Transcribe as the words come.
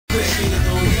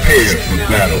Prepare for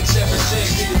battle.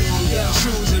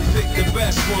 Choose and pick the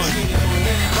best one.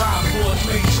 5, 4,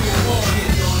 3, 2, 1.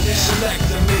 Select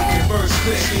and make your first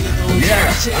pick.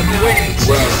 Yeah, I've been waiting.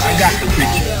 Well, I got the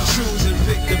picture. Choose and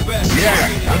pick the best. Yeah,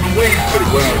 I've been waiting for it.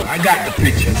 Well, I got the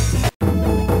picture.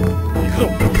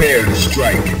 Prepare to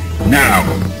strike. Now.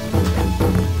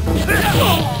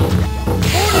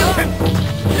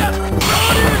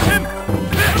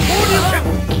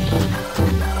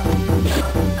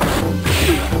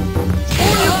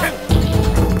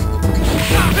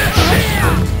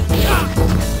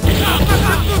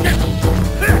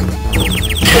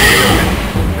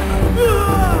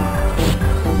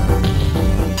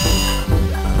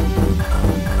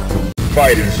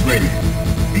 Fighters ready.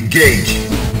 Engage.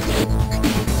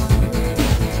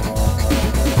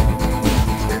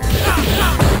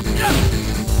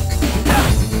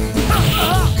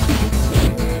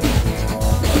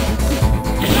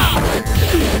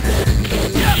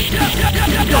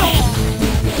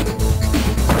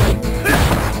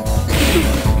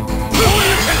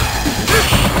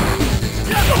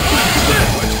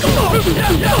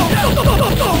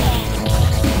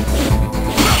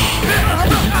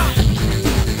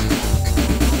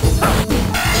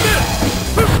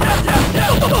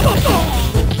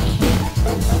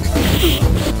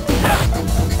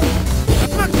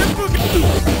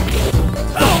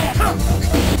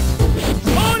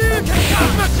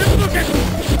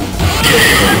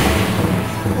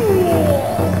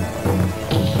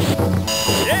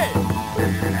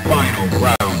 Final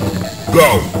round. Go!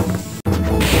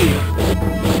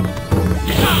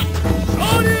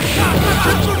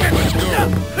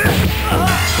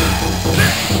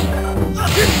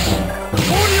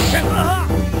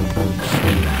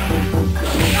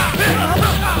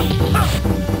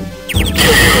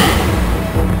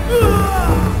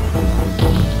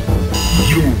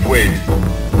 You win.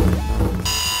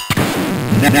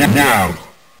 Now,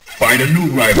 find a new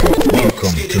rival.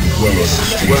 Welcome to the world of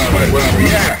Street Fighter. Well,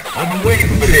 yeah, I've been waiting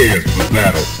for here for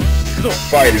battle.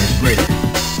 Fighters ready.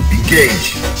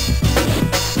 Engage.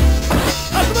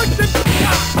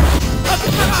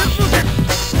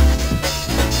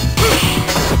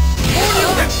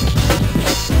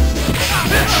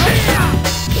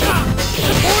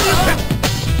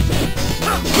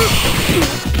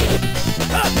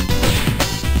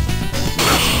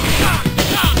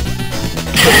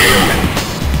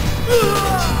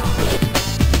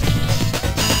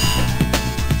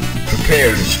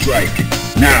 Prepare to strike.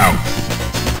 Now.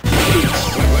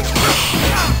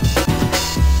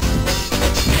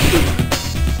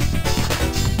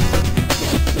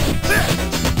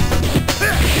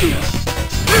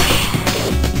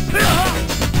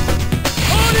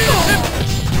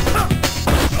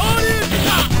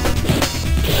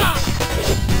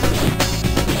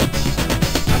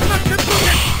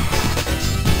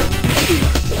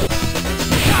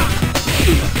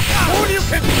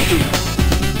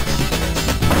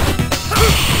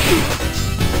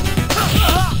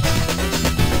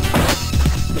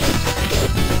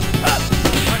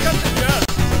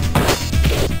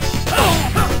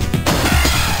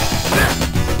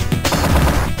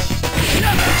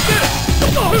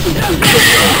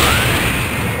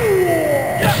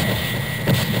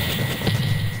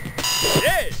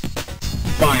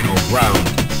 Final round.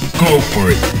 Go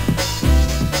for it.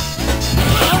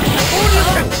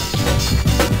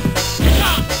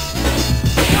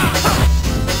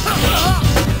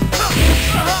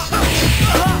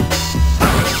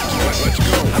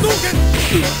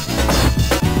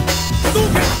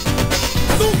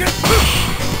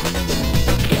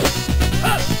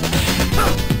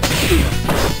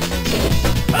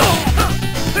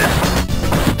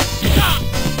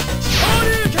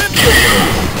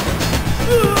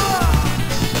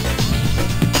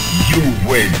 You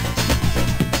win.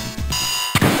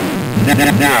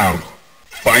 Now,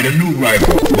 find a new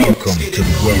rival. Welcome to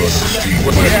the world of Street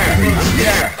Fighter.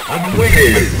 Yeah, I've been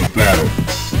waiting for battle.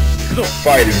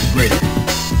 Fighters ready.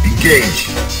 Engage.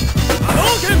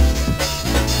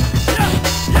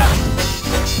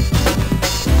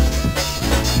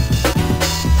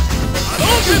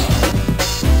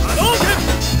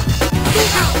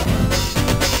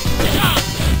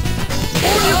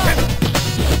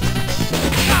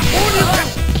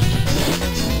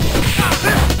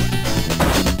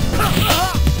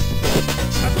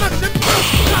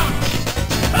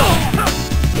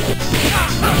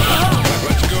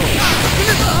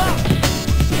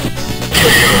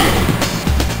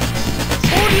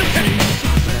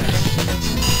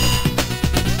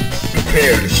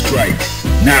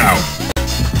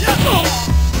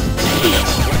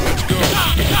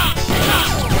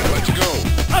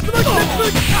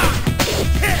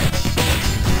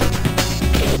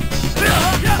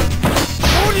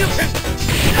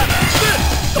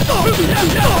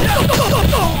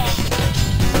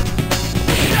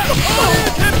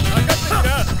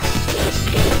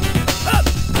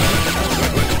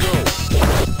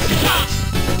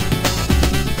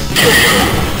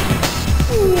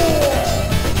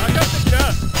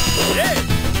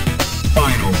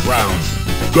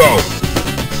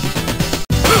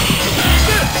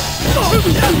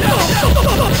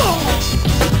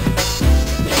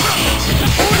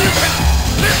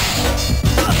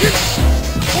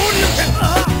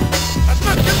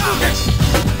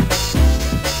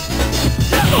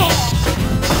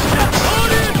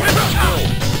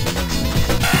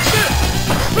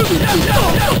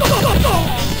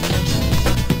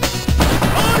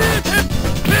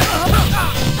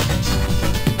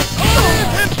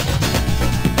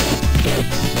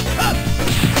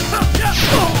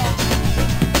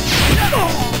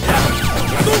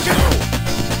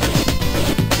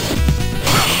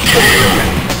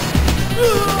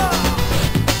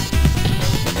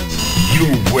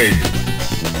 win.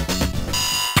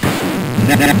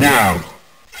 Now,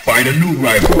 find a new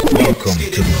rival. Welcome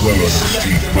to the world of the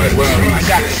street fighter. Well, I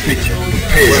got the picture.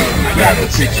 Prepare. I got the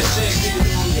picture.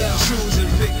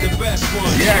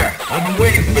 Yeah, I'm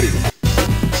waiting for this.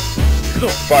 The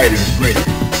fighter is ready.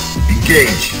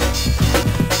 Engage.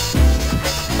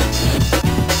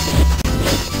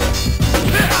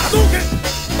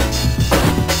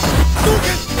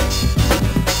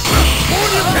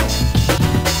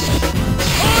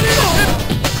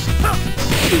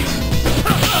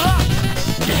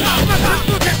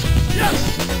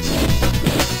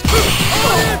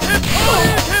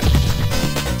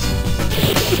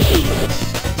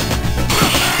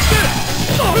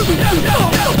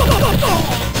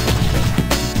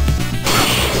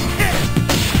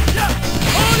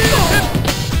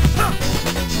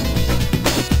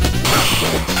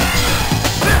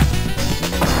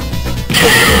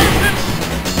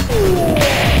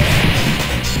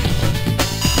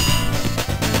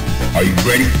 Are you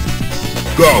ready?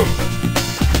 Go!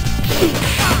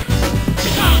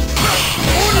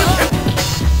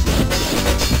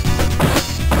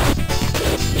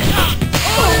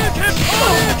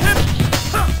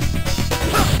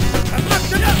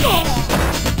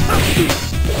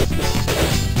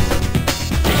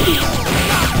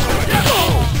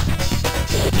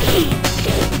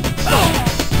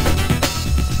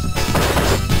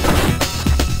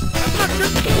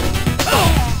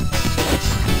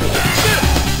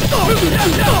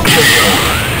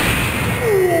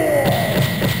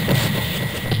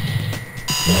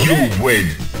 You win.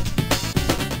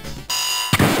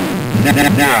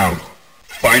 Now,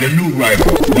 find a new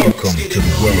rival. Welcome to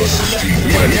the world of the street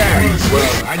fighter. Yeah,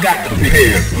 well, I got the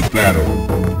prepare for battle.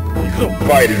 The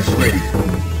fighter's ready.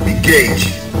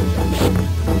 Engage.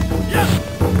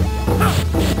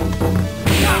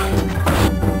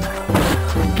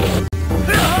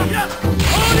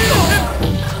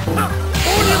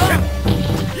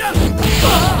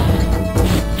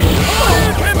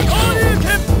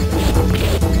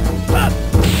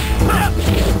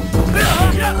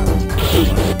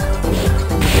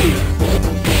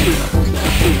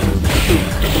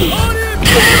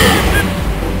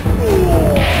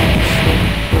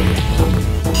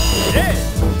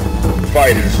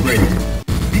 Fighters ready.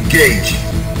 Engage.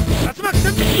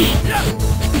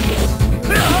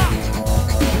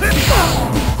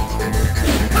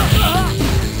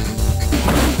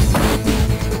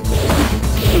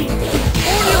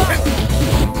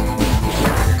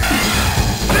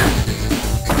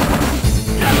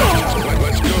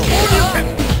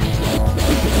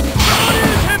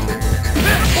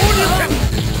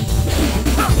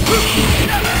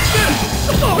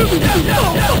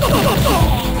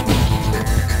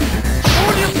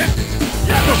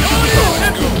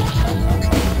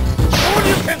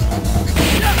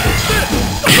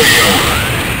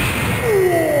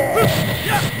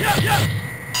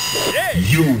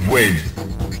 You win.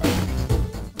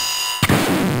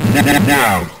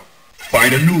 Now,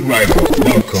 find a new rival.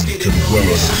 Welcome to the world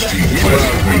of the street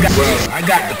fighter. Well, I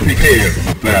got the prepare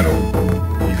for battle.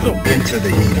 Into the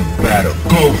heat of battle.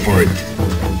 Go for it.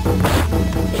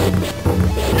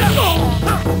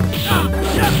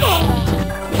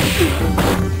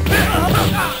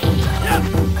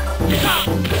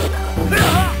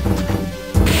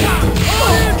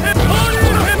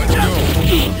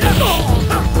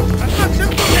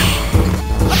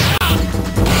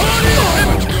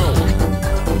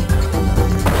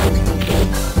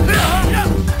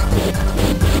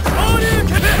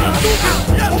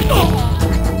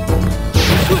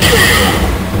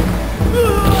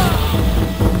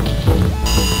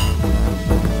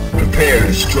 Prepare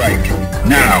to strike.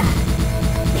 Now.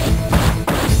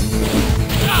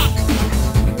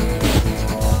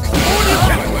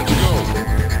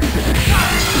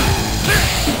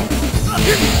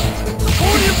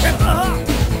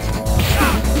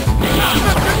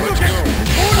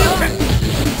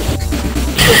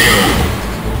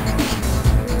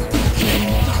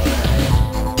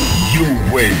 You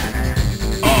win.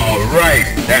 All Alright,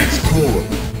 that's cool.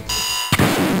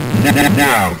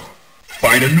 Now,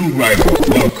 find a new rival.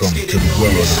 Welcome to the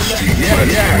world of street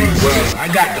fighting. Well, I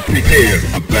got to prepare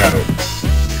for battle.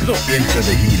 Into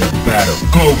the heat of battle.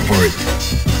 Go for it.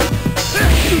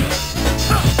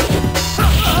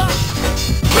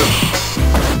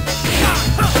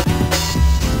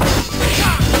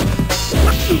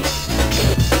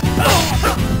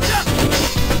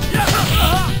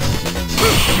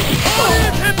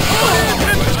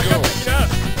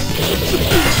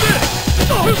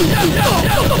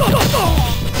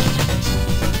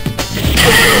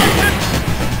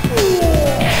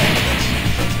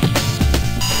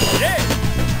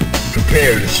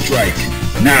 Prepare to strike.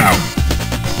 Now.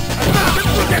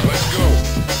 Let's go.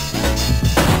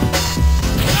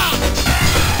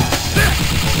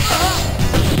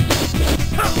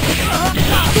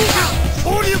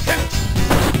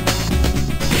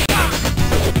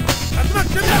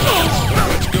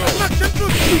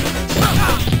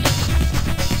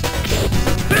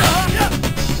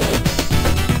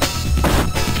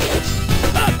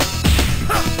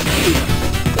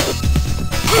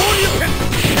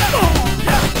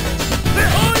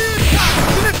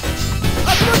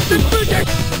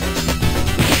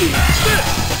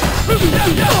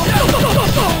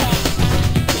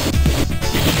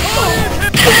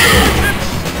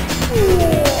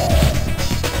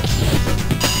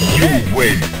 You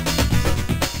win.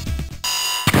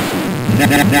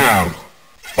 Now,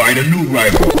 find a new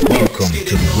rival. Welcome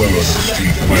to the world of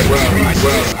street fighting.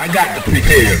 Well, I got to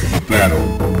prepare for battle.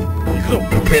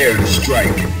 Prepare to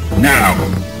strike. Now.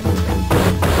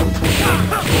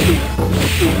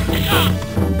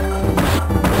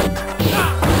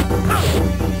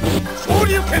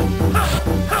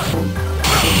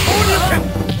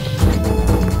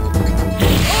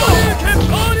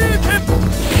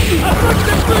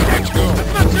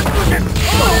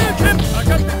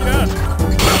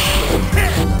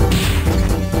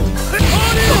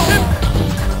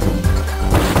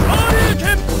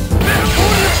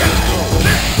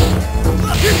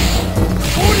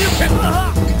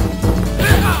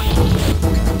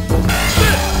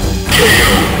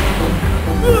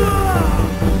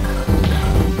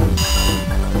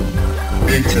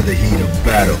 Into the heat of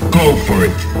battle. Go for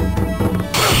it.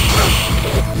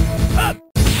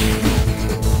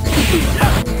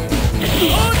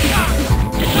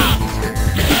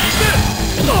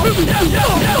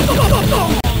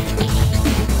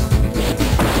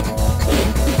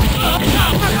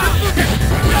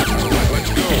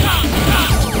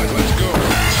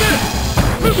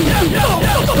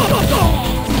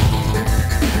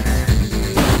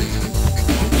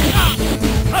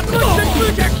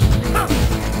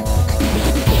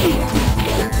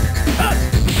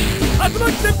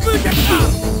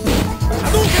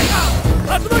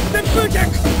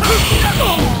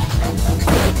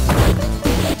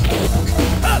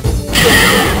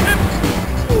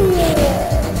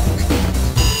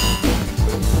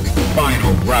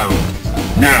 Final round.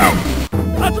 Now.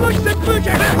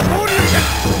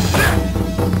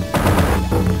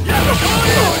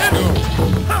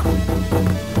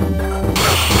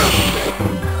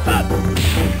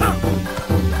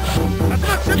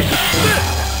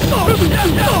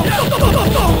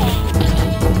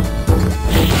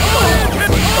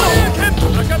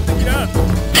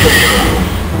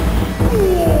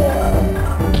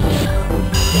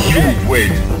 You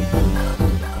win.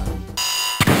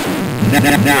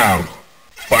 Now,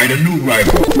 find a new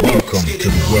rival. Welcome to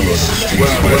the world of street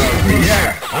fighting.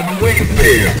 Yeah, I've been waiting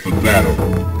there for battle.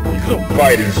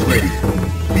 Fighters ready.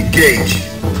 Engage.